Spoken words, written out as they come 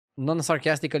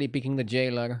non-sarcastically picking the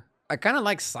jailer. I kind of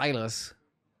like Silas.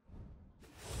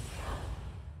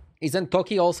 Isn't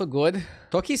Toki also good?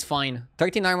 Toki's fine.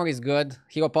 13 armor is good.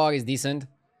 Hero power is decent.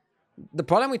 The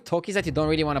problem with Toki is that you don't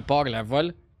really want to power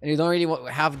level. And you don't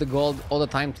really have the gold all the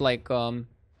time to like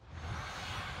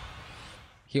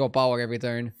hero power every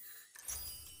turn.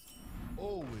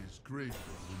 Always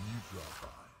grateful when you drop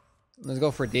by. Let's go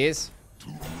for this.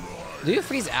 Do you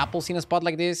freeze apples in a spot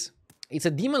like this? It's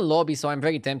a demon lobby, so I'm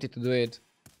very tempted to do it.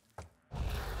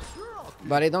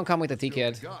 But it don't come with a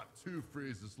ticket. Got 2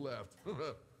 freezes left.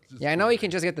 Yeah, I know you can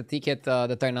just get the ticket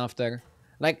the turn after.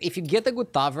 Like, if you get a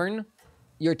good tavern,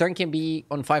 your turn can be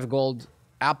on 5 gold.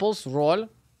 Apples, roll,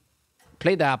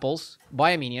 play the apples,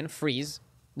 buy a minion, freeze.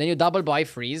 Then you double buy,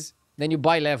 freeze. Then you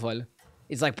buy level.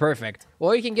 It's like perfect.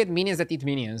 Or you can get minions that eat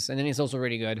minions, and then it's also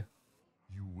really good.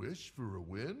 You wish for a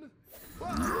win?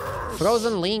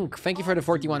 Frozen Link, thank you for the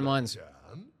 41 months.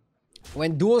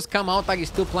 When duos come out, are you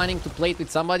still planning to play it with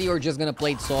somebody or just gonna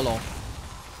play it solo?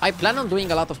 I plan on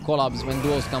doing a lot of collabs when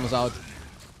duos comes out.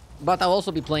 But I'll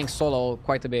also be playing solo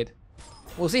quite a bit.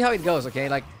 We'll see how it goes, okay?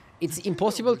 Like, it's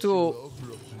impossible to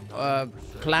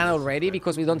plan already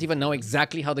because we don't even know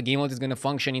exactly how the game mode is gonna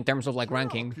function in terms of like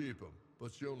ranking.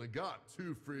 But you only got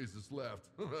 2 freezes left.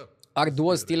 Are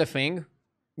duos still a thing?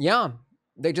 Yeah.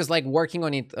 They're just like working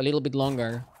on it a little bit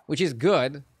longer, which is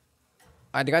good.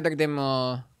 I'd rather them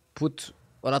put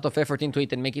a lot of effort into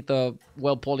it and make it a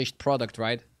well-polished product,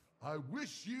 right? I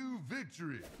wish you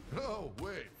victory. Oh,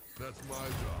 wait. That's my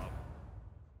job.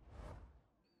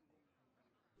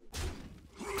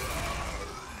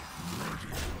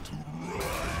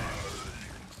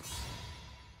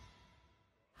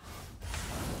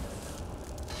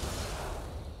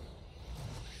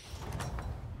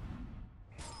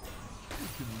 You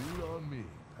can lean on me,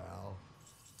 pal.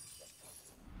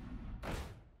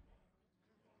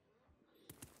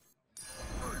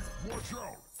 Watch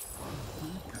out!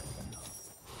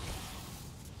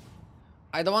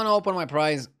 I don't want to open my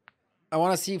prize. I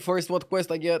want to see first what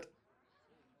quest I get.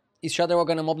 Is Shadow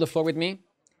gonna mob the floor with me?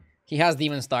 He has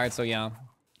Demon Start, so yeah,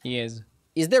 he is.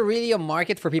 Is there really a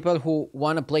market for people who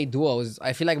want to play duos?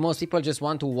 I feel like most people just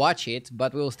want to watch it,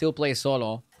 but will still play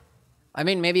solo. I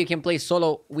mean, maybe you can play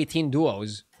solo within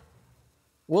duos.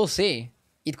 We'll see.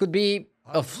 It could be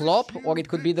a flop, or it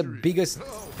could be the biggest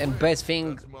and best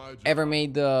thing ever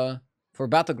made for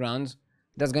Battlegrounds.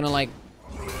 That's gonna like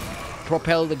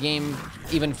propel the game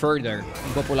even further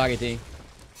in popularity.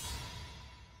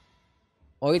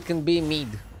 Or it can be mid.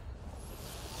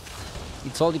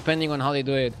 It's all depending on how they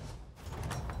do it.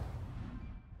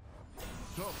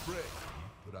 Tough break,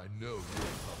 but I know you're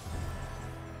tough.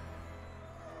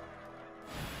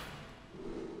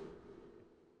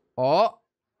 Oh,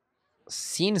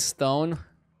 Scenestone.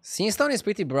 Scenestone is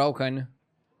pretty broken.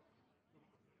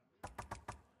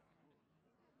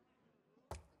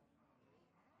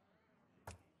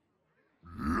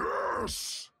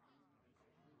 Yes!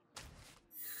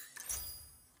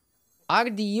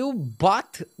 RDU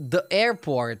bought the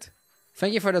airport.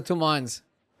 Thank you for the 2 months.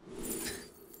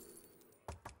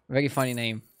 Very funny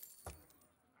name.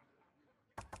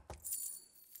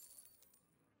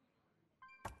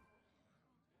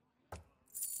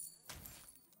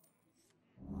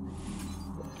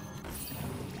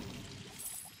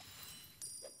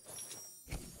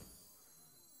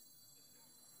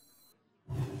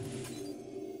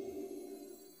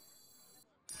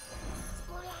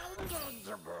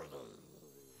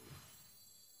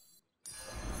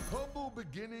 Humble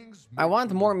beginnings. I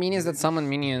want more minions that summon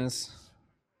minions.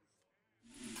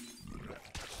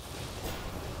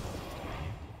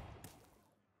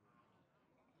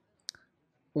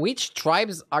 Which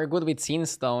tribes are good with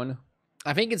Scenestone?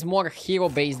 I think it's more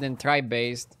hero-based than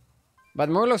tribe-based. But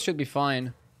Murlocs should be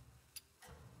fine.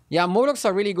 Yeah, Murlocs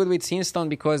are really good with Scenestone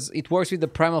because it works with the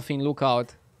Primal Fiend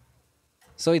Lookout.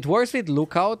 So it works with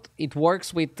Lookout, it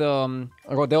works with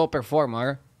Rodeo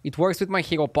Performer, it works with my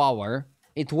Hero Power,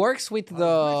 it works with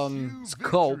the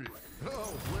Scope.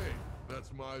 Oh, wait,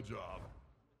 that's my job.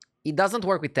 It doesn't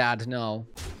work with Tad, no.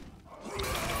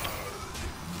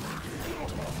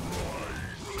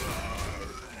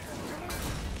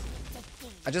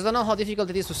 I just don't know how difficult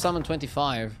it is to summon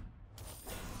 25.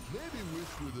 Maybe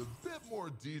wish with a bit more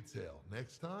detail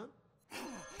next time.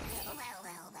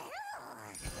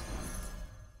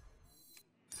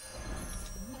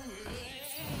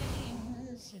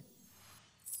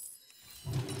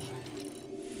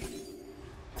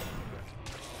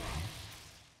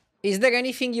 Is there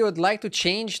anything you would like to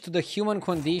change to the human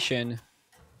condition?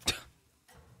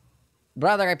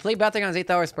 Brother, I play Battlegrounds 8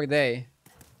 hours per day.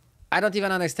 I don't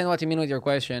even understand what you mean with your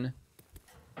question.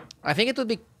 I think it would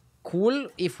be cool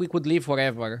if we could live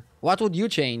forever. What would you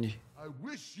change? I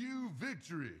wish you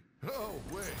victory. Oh,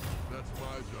 wait, that's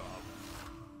my job.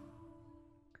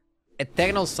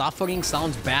 Eternal suffering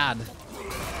sounds bad.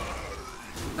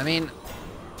 I mean,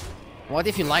 what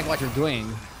if you like what you're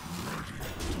doing?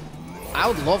 I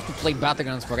would love to play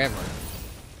Battlegrounds forever.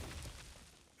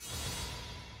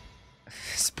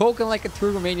 Spoken like a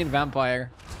true Romanian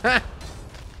vampire.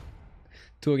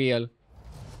 Too real.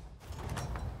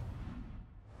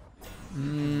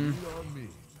 On me,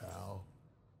 pal.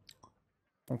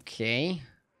 Okay.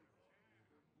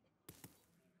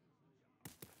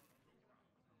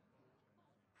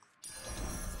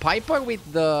 Piper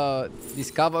with the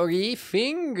discovery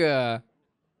thing. I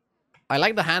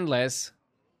like the handless.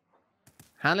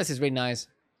 Handless is really nice.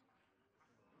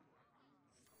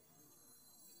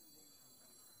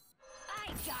 I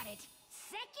got it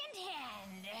second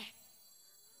hand.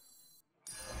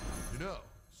 You know,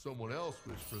 someone else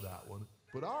wished for that one,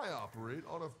 but I operate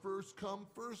on a first-come,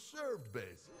 first-served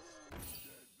basis.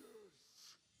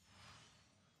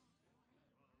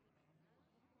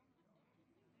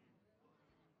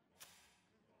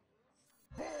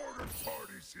 Border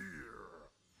party's here.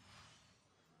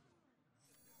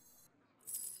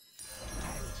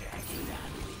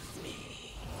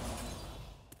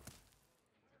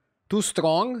 Too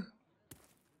strong?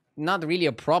 Not really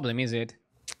a problem, is it?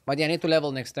 But yeah, I need to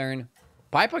level next turn.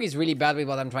 Piper is really bad with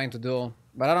what I'm trying to do.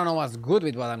 But I don't know what's good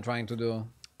with what I'm trying to do.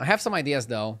 I have some ideas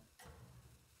though.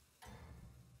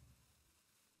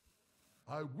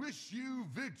 I wish you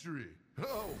victory.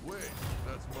 Oh, wait,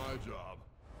 that's my job.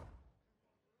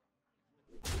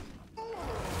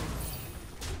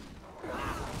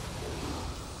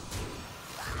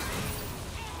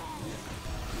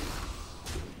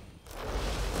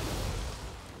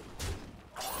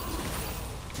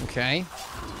 Okay.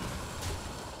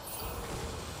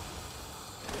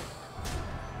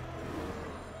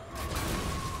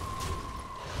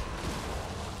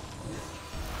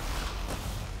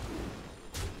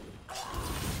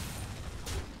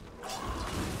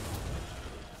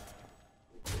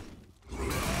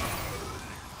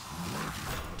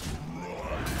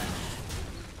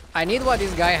 I need what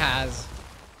this guy has.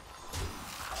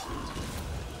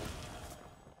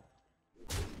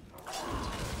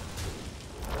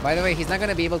 By the way, he's not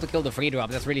gonna be able to kill the free drop.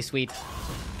 That's really sweet.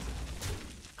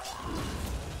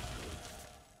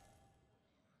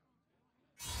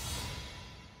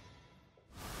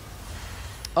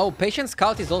 Oh, Patient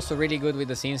Scout is also really good with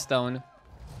the Scene Stone.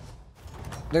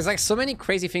 There's like so many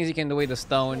crazy things you can do with the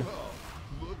stone. Oh,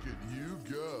 look at you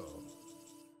go.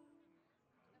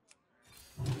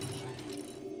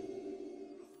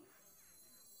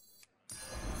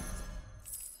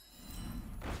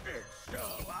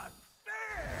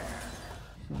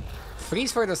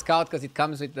 Freeze for the Scout because it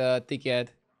comes with the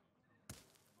ticket.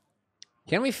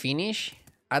 Can we finish?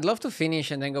 I'd love to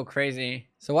finish and then go crazy.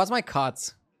 So what's my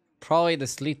cuts? Probably the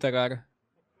Slitterer.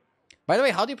 By the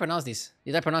way, how do you pronounce this?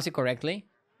 Did I pronounce it correctly?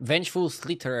 Vengeful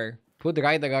Slitterer. Put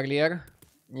Rider earlier.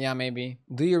 Yeah, maybe.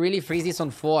 Do you really freeze this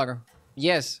on 4?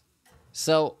 Yes.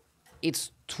 So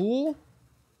it's 2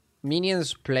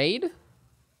 minions played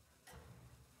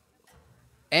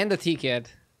and the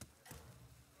ticket.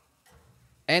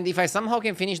 And if I somehow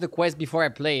can finish the quest before I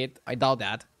play it, I doubt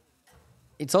that.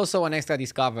 It's also an extra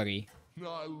discovery.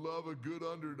 I love a good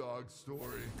underdog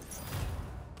story.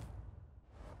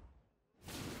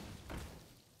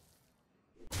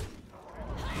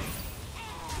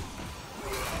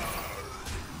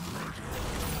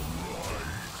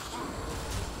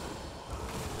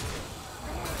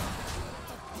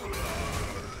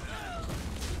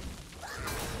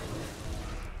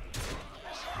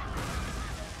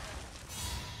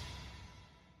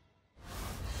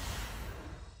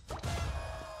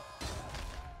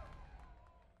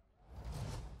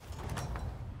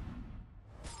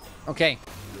 Okay.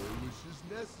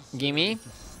 Gimme.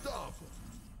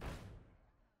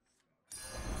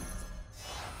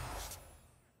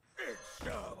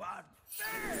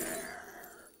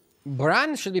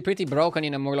 Bran should be pretty broken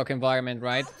in a Murloc environment,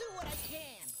 right? I'll do what I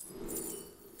can.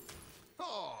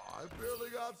 Oh, I barely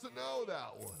got to know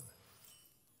that one.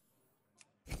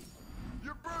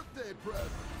 Your birthday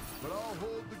present. But I'll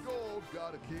hold the gold.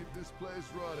 Gotta keep this place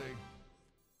running.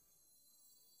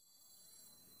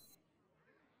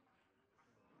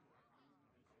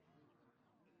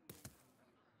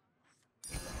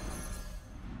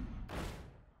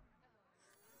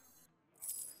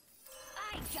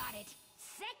 I got it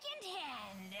second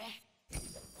hand.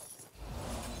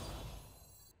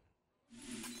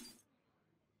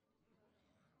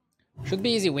 Should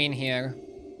be easy win here.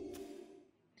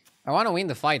 I want to win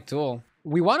the fight too.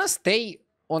 We want to stay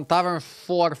on Tavern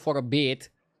 4 for a bit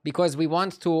because we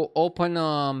want to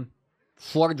open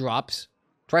 4 drops.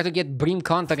 Try to get Brim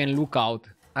Counter and Lookout.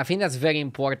 I think that's very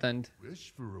important.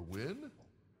 Wish for a win?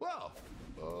 Well,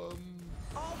 I'll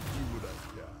do what I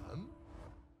can.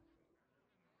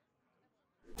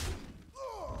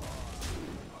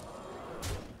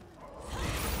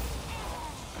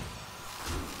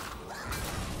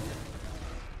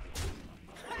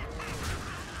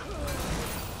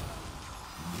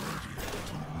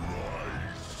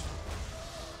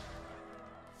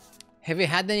 Have you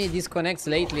had any disconnects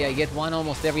lately? I get one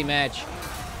almost every match.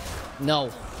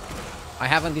 No. I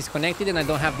haven't disconnected and I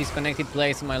don't have disconnected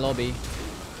players in my lobby.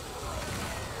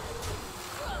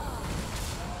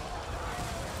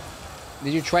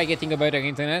 Did you try getting a better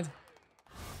internet?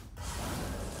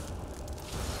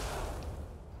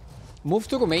 Move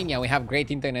to Romania, we have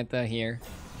great internet here.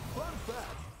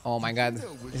 Oh my god,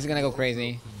 this is gonna go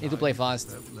crazy. Need to play fast.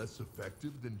 Less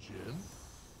effective than Jin?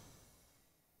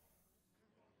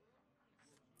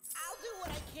 I'll do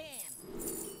what I can.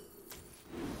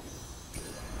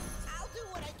 I'll do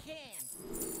what I can.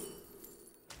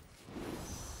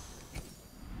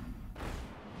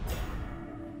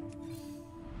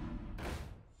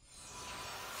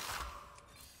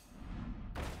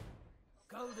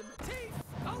 Gold in my teeth,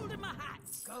 gold in my hat.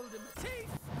 Gold in my teeth,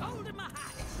 gold in my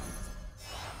hat.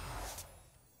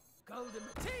 Gold in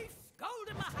my teeth, gold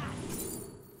in my hat.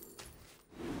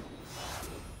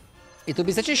 It would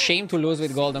be such a shame to lose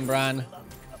with Golden Bran.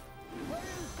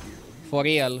 For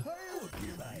real.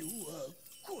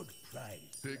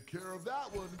 Take care of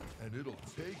that one, and it'll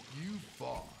take you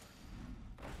far.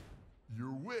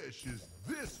 Your wish is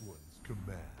this one's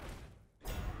command.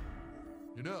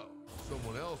 You know,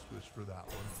 someone else wished for that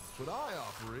one, but I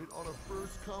operate on a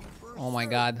first-come, first-served Oh my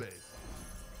god. basis.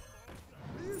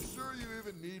 Are you sure you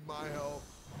even need my help?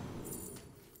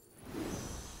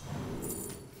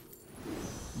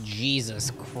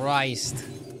 Jesus Christ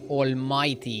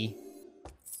Almighty.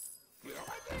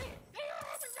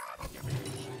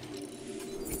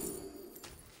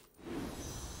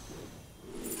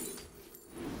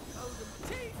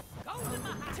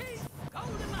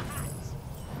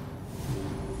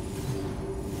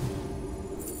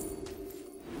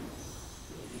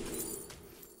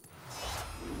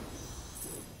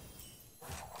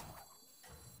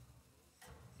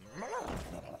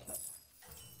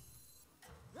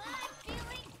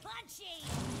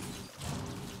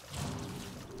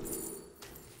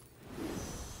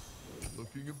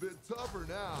 Looking a bit tougher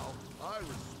now. I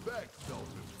respect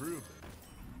self-improvement.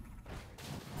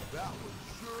 That one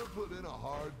sure put in a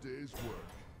hard day's work.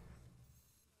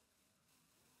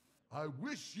 I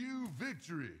wish you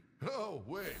victory. Oh,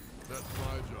 wait, that's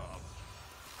my job.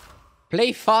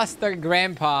 Play faster,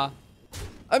 Grandpa.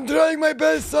 I'm trying my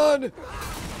best, son.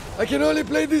 I can only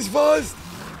play this fast.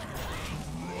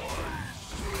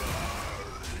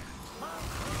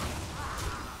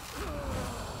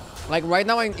 Like right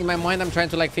now in my mind I'm trying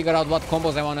to like figure out what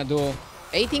combos I want to do.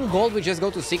 18 gold, we just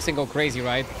go to 6 and go crazy,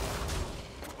 right?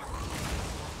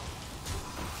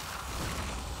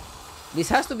 This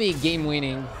has to be game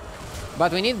winning.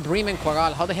 But we need Brim and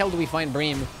Corral. How the hell do we find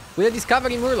Brim? With a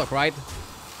Discovery Murloc, right?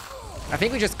 I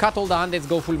think we just cut all the undeads,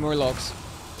 go full Murlocs.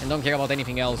 And don't care about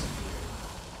anything else.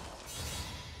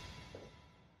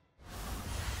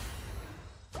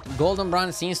 Golden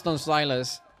Bronze, Sinstone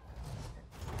Silas.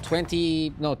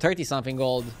 20, no, 30 something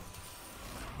gold.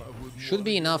 Should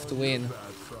be enough to win.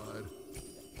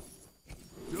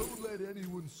 Don't let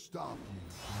anyone stop you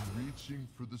from reaching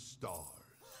for the stars.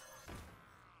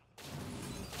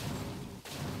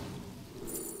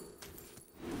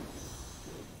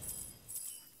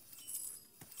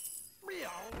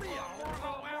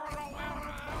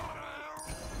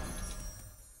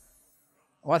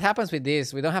 What happens with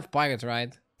this? We don't have pirates,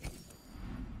 right?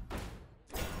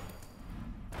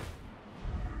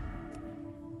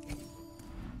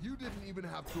 You didn't even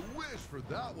have to wish for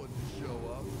that one to show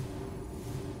up.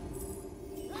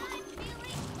 I'm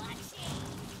feeling punchy.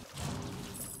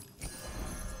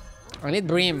 I need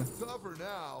Brim. Tougher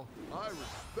now. I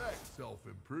respect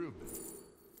self-improvement.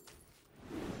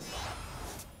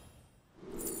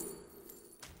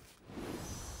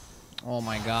 Oh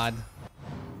my god.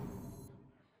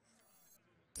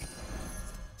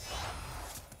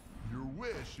 Your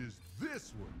wish is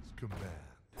this one's command.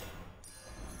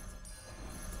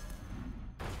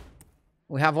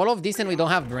 We have all of this and we don't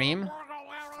have Brim.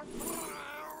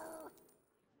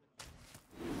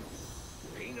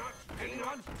 Peanut,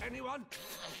 anyone? Anyone?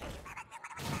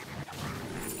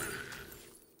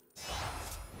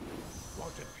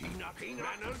 Want a peanut?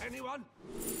 Manners? Anyone?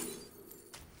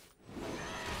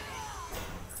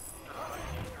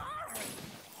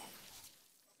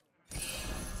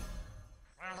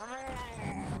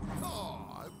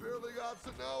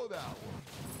 wants to know that one?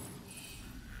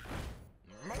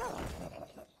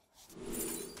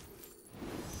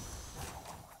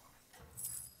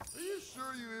 Are you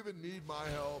sure you even need my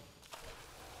help?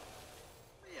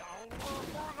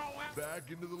 Back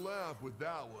into the lab with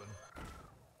that one.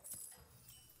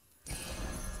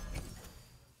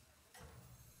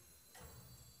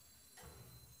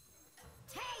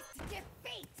 Taste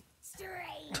defeat,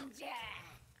 stranger!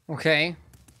 Okay.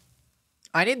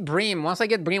 I need Bream. Once I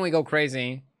get Bream, we go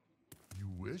crazy. You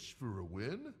wish for a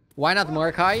win? Why not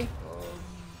Murkai?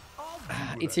 I'll do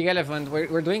what It's I irrelevant.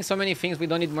 We're doing so many things. We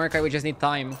don't need Murkai. We just need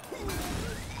time.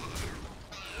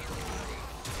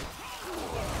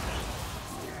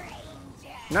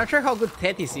 Not sure how good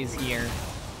Tethys is here.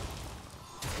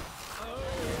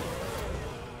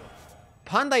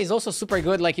 Panda is also super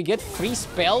good. Like, you get 3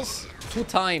 spells 2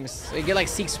 times. So you get like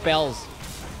 6 spells.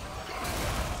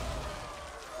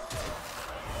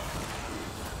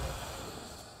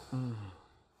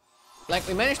 Like,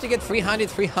 we managed to get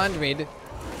 300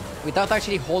 without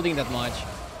actually holding that much.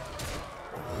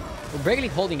 We're barely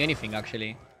holding anything,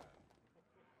 actually.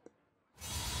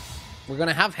 We're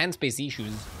gonna have hand space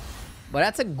issues. But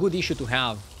that's a good issue to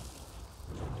have.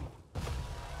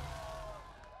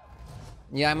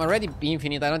 Yeah, I'm already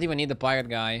infinite. I don't even need the pirate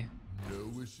guy. No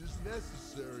wish is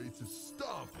necessary to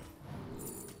stop.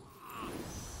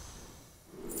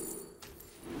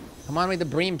 Come on with the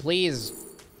Bream, please.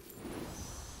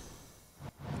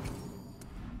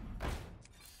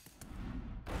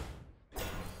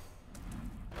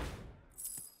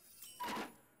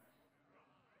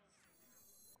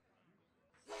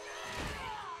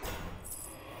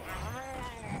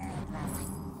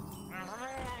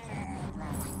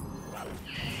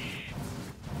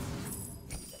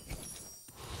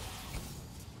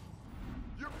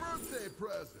 Your birthday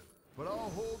present. But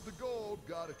I'll hold the gold.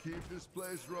 Gotta keep this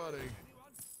place running.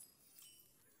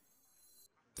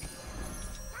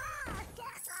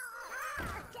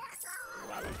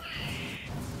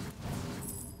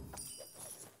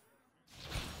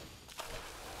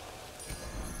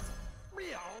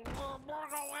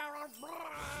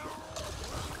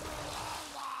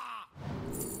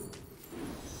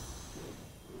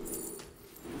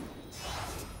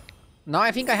 Now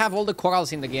I think I have all the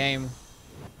corals in the game.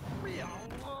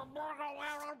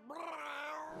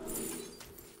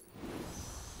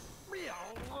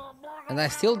 And I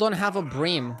still don't have a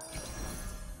Bream.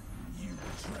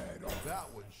 That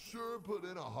one sure put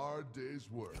in a hard day's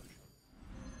work.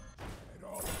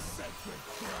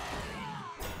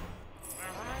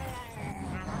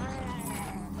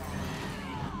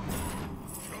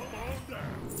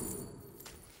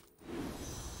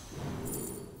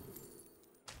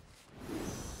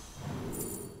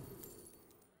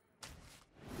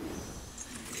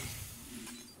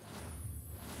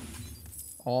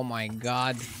 Oh my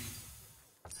god.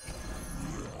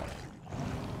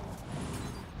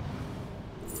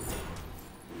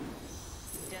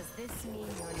 Does this mean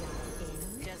you're not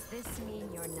in? Does this mean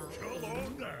you're not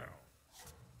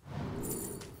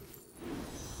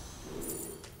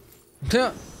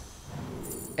in?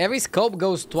 Every scope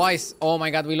goes twice. Oh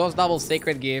my god, we lost double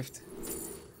Sacred Gift.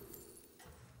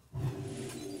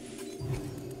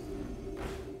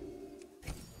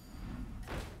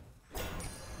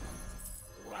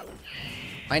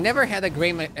 I never had a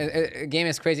game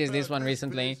as crazy as this one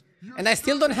recently. And I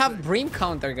still don't have Bream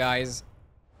counter, guys.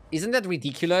 Isn't that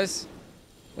ridiculous?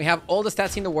 We have all the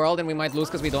stats in the world and we might lose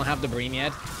because we don't have the Bream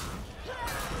yet.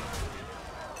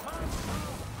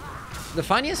 The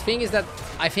funniest thing is that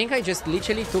I think I just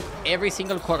literally took every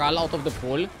single coral out of the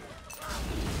pool.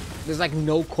 There's like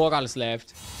no corals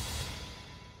left.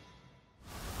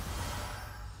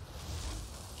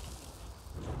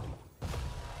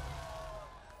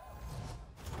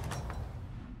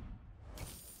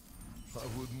 I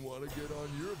wouldn't want to get on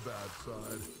your bad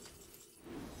side.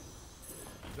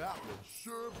 That one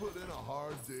sure put in a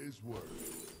hard day's work.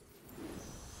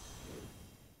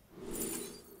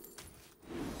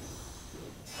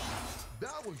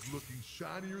 That one's looking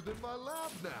shinier than my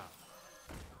lab now.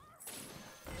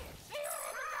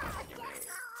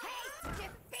 Taste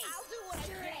defeat, I'll do what I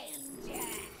stranger!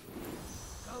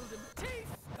 Gold in my teeth,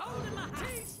 gold in my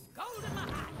teeth, gold in my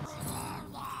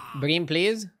hat. Bream,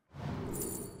 please.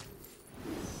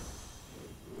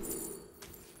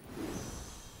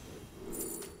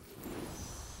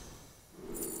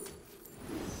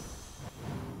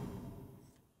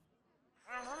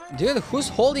 Dude, who's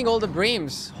holding all the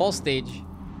Breams? Hostage.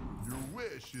 Your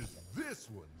wish is this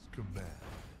one's command.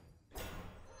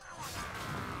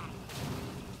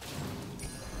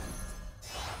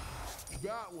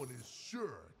 That one is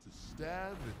sure to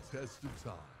stand the test of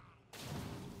time.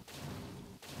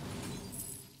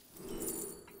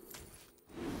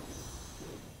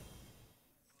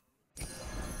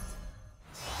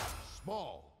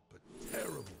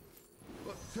 terrible.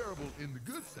 But terrible in the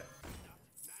good sense.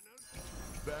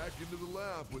 Back into the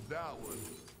lab with that one.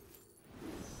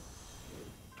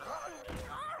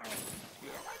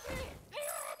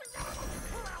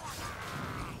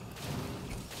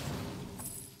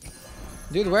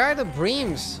 Dude, where are the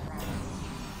Breams?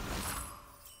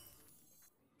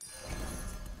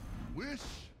 Wish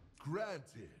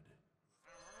granted.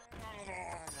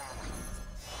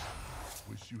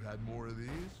 Wish you had more of these?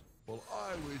 Well,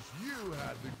 I wish you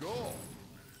had the gold.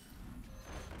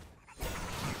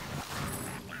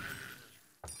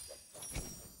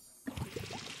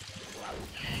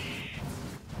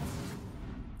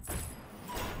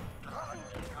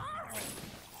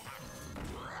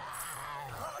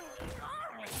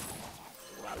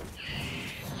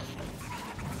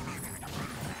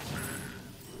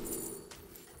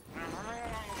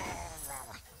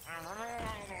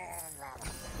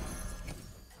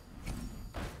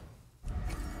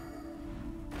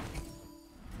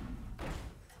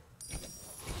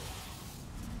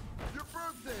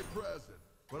 Present,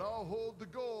 but I'll hold the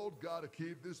gold. Gotta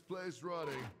keep this place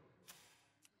running.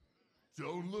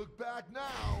 Don't look back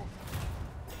now.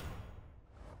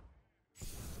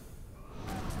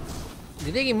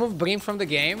 Did they remove Bream from the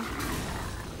game?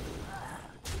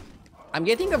 I'm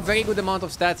getting a very good amount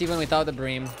of stats even without the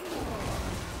Bream.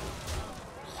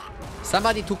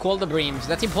 Somebody took all the Breams.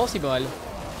 That's impossible.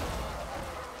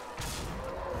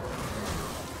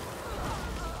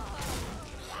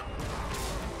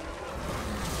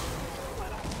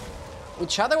 With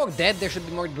Shadowrock dead, there should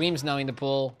be more Dreams now in the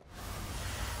pool.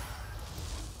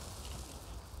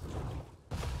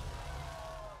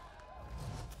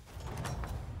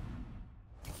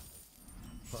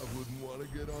 I wouldn't want to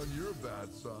get on your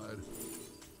bad side.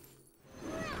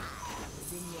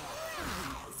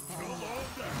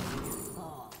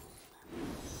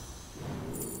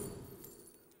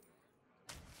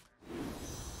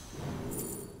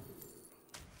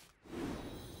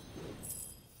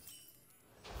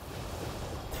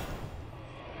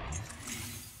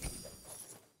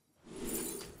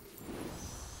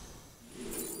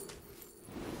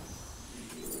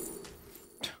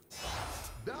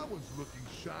 That one's looking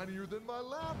shinier than my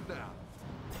lamp now.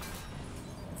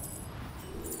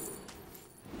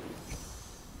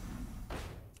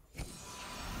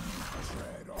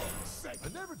 I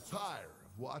never tire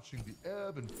of watching the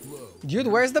ebb and flow. Dude,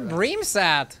 where's the Breams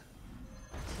at?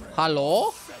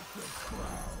 Hello?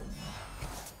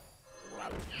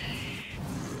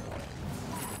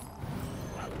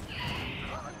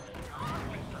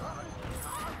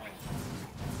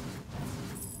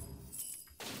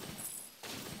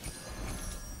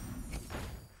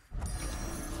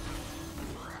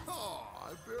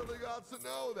 To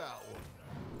know that one.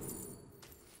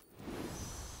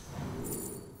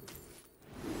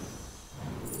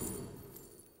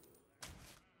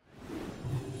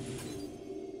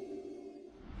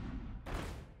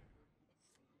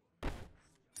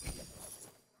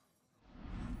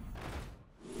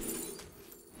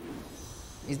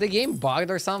 Is the game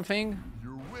bugged or something?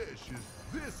 Your wish is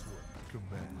this one's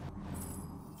command.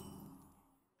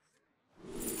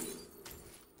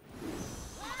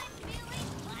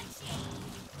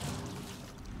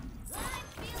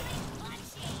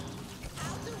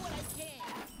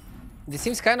 This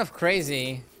seems kind of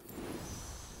crazy.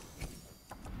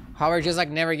 How we're just like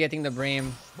never getting the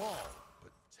Bream. Small,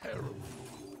 but terrible.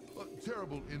 But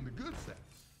terrible in the good sense.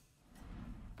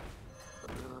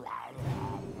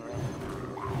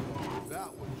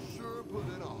 That one sure put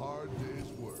in a hard day's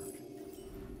work.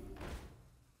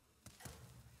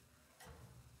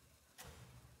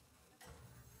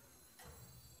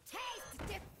 Taste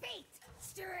defeat,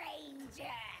 stranger!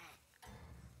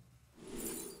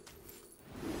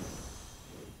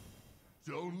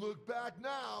 Don't look back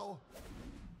now.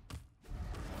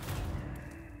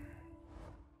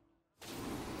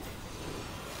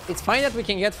 It's fine that we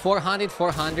can get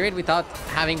 400 without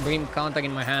having Bream counter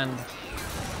in my hand.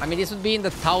 I mean, this would be in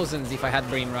the thousands if I had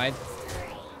Bream, right?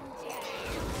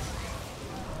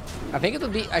 I think it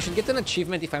would be... I should get an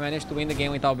achievement if I manage to win the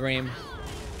game without Bream.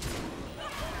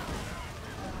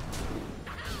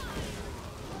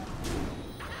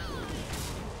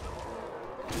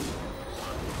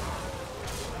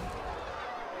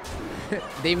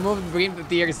 They moved Bream to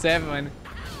tier 7.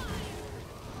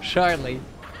 Surely.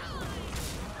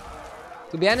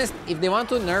 To be honest, if they want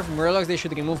to nerf Murlocs, they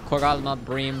should remove Corral, not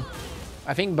Bream.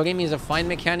 I think Bream is a fine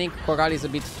mechanic, Corral is a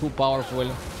bit too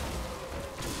powerful.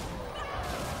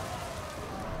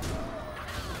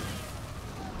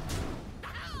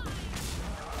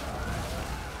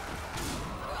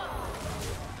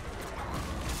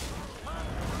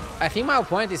 I think my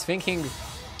opponent is thinking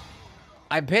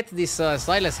I bet this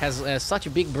Silas has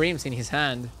such big brims in his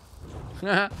hand.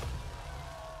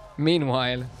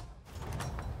 Meanwhile.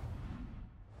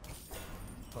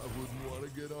 I wouldn't want to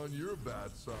get on your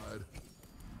bad side.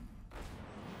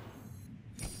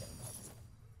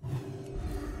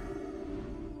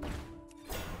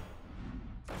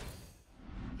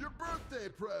 Your birthday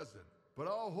present, but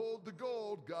I'll hold the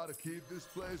gold. Gotta keep this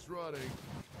place running.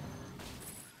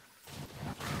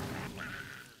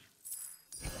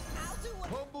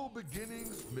 Humble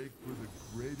beginnings make for the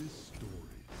greatest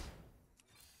stories.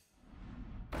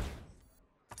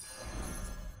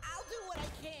 I'll do what I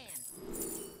can.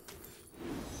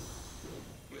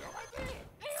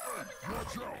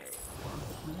 Watch out! I'm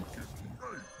thinking.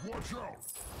 Hey, watch out!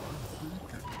 I'm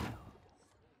thinking.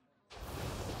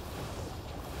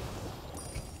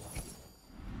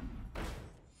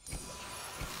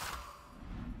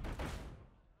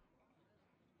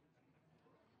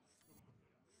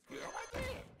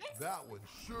 That one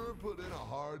sure put in a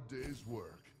hard day's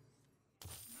work.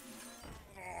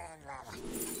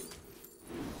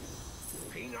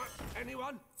 Peanut?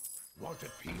 Anyone? Want a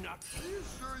peanut? Are you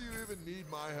sure you even need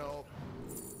my help?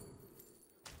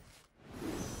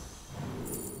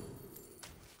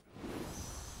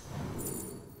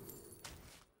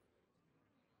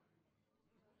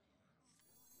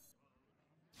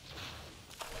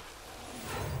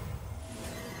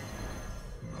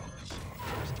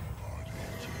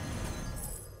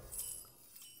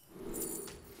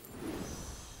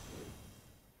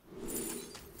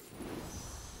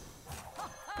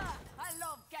 I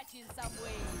love catching some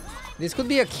waves. This could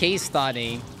be a case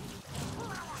study.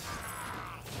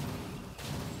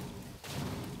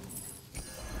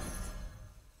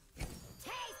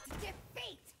 Taste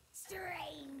defeat,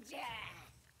 stranger.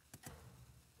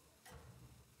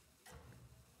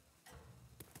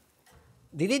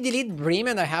 Did he delete Bream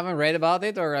and I haven't read about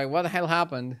it, or like, what the hell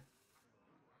happened?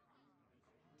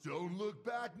 Don't look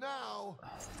back now.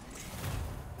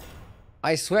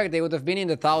 I swear they would have been in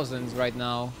the thousands right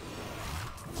now.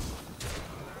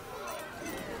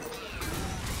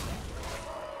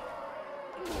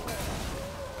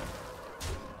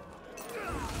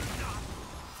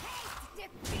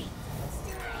 Defeat,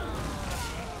 stranger.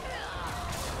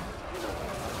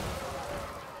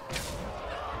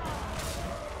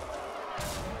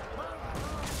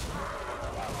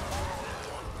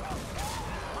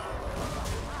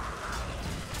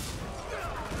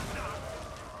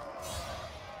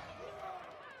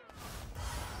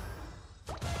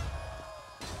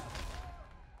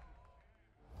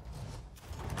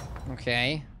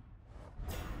 Okay.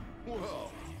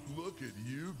 Well, look at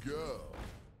you go.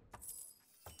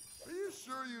 Are you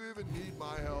sure you even need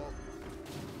my help?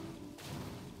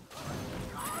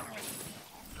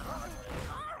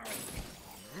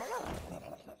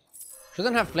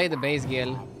 Shouldn't have played the base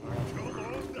Gil.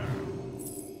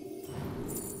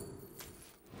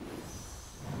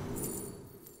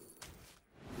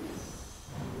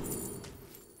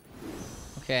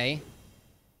 Okay.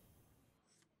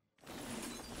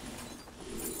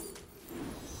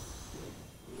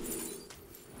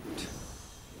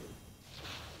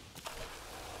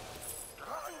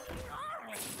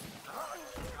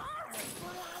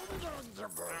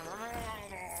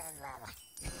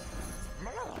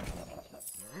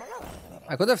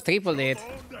 I could have tripled it,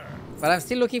 but I'm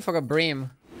still looking for a Brim.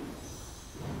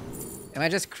 Am I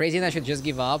just crazy and I should just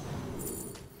give up?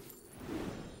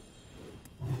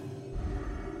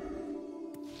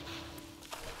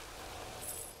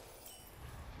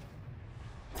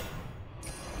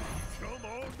 Come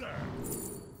on down.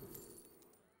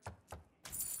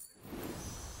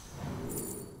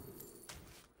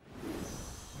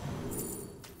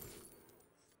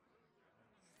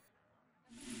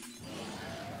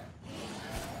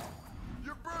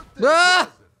 Your birthday Ah!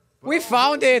 present, but We I'll found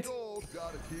hold the it! gold.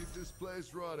 Gotta keep this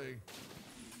place running.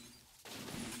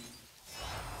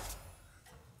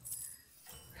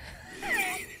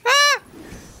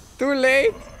 Too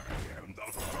late! I am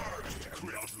the first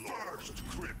Crypt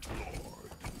Lord.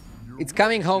 Your It's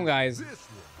coming wish home, is guys. This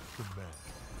one's command.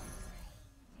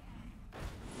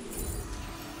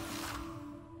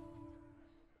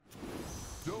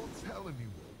 Don't tell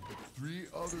anyone, but 3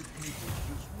 other people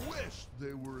just wish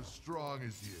they were as strong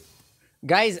as you.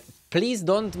 Guys, please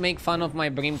don't make fun of my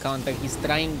Brim counter. He's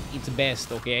trying its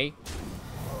best, okay?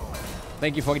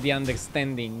 Thank you for the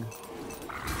understanding.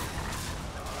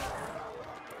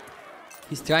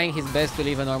 He's trying his best to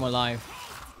live a normal life.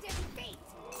 Defeat.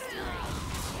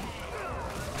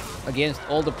 Against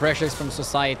all the pressures from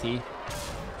society.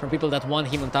 From people that want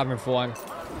him on Tavern 4.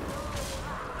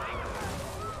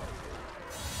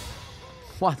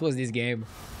 What was this game?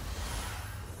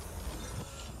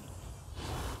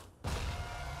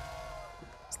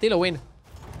 Still a win.